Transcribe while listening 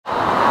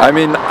I'm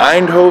in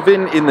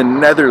Eindhoven in the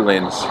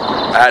Netherlands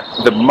at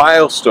the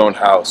Milestone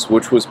house,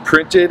 which was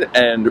printed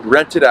and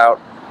rented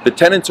out. The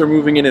tenants are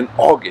moving in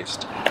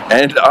August,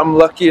 and I'm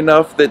lucky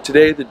enough that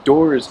today the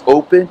door is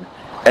open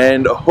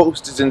and a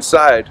host is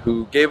inside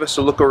who gave us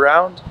a look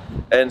around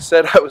and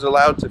said I was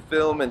allowed to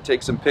film and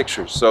take some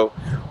pictures. So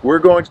we're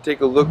going to take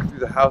a look through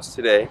the house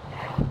today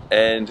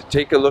and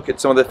take a look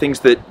at some of the things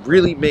that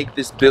really make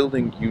this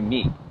building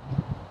unique.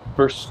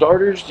 For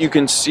starters, you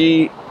can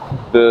see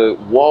the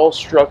wall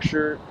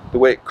structure, the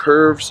way it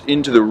curves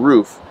into the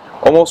roof,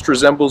 almost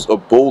resembles a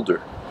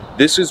boulder.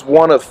 This is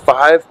one of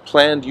 5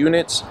 planned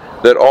units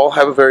that all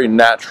have a very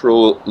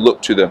natural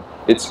look to them.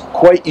 It's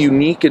quite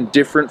unique and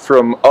different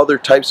from other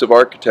types of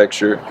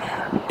architecture,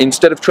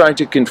 instead of trying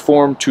to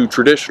conform to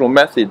traditional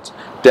methods,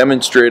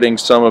 demonstrating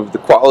some of the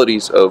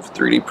qualities of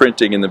 3D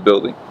printing in the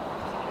building.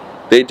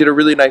 They did a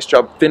really nice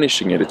job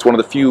finishing it. It's one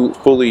of the few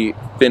fully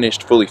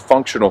finished, fully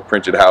functional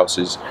printed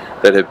houses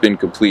that have been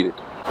completed.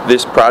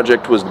 This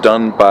project was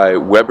done by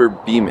Weber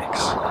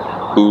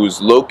Beamix,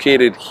 who's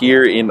located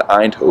here in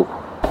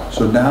Eindhoven.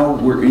 So now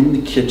we're in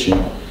the kitchen,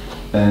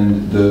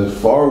 and the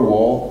far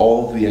wall,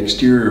 all of the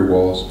exterior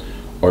walls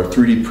are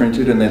 3D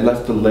printed, and they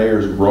left the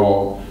layers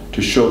raw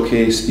to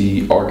showcase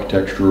the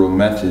architectural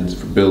methods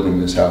for building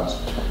this house.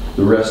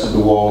 The rest of the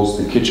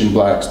walls, the kitchen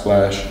black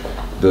splash,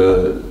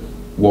 the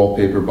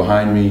wallpaper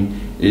behind me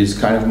is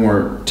kind of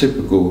more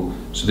typical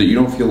so that you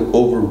don't feel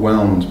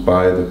overwhelmed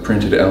by the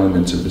printed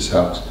elements of this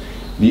house.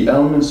 The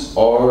elements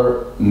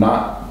are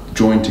not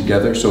joined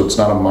together, so it's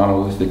not a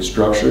monolithic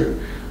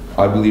structure.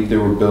 I believe they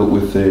were built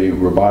with a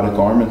robotic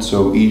arm, and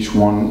so each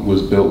one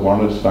was built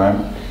one at a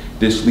time.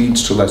 This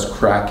leads to less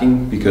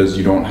cracking because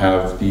you don't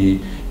have the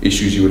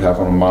issues you would have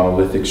on a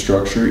monolithic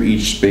structure.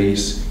 Each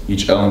space,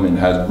 each element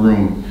has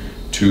room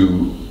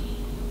to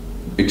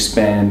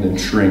expand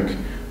and shrink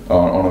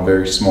on a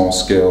very small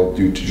scale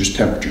due to just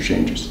temperature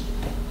changes.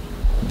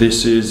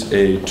 This is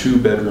a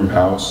 2-bedroom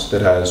house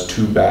that has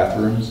 2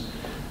 bathrooms,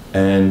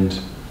 and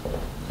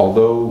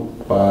although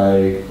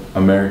by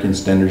American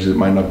standards it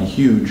might not be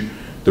huge,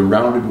 the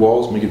rounded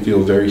walls make it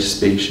feel very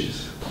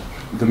spacious.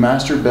 The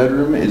master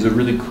bedroom is a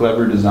really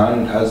clever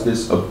design. It has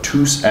this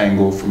obtuse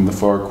angle from the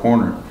far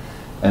corner,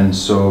 and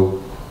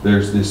so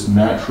there's this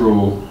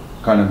natural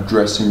kind of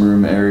dressing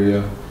room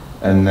area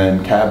and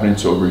then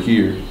cabinets over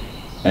here,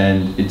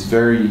 and it's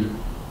very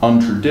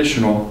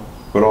untraditional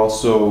but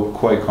also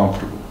quite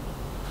comfortable.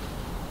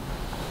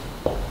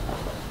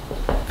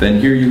 Then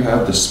here you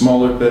have the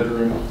smaller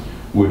bedroom,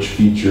 which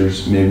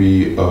features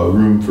maybe a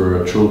room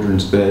for a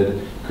children's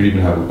bed. Could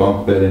even have a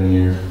bunk bed in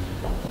here.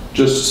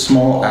 Just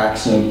small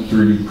accent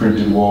 3D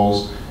printed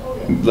walls.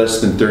 Less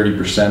than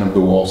 30% of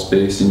the wall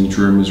space in each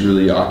room is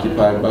really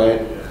occupied by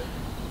it.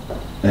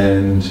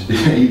 And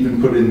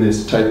even put in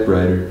this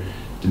typewriter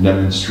to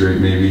demonstrate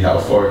maybe how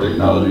far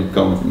technology had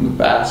come from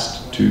the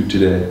past to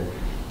today.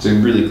 It's a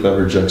really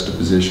clever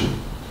juxtaposition.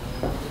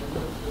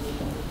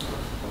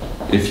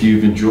 If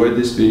you've enjoyed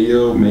this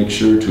video, make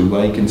sure to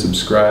like and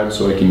subscribe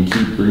so I can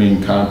keep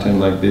bringing content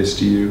like this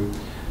to you.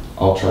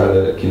 I'll try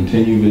to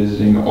continue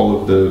visiting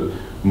all of the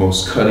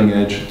most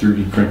cutting-edge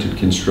 3D printed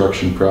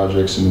construction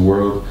projects in the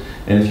world.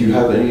 And if you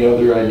have any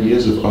other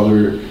ideas of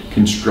other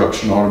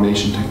construction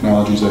automation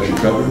technologies I should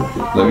cover,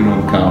 let me know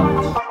in the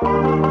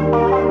comments.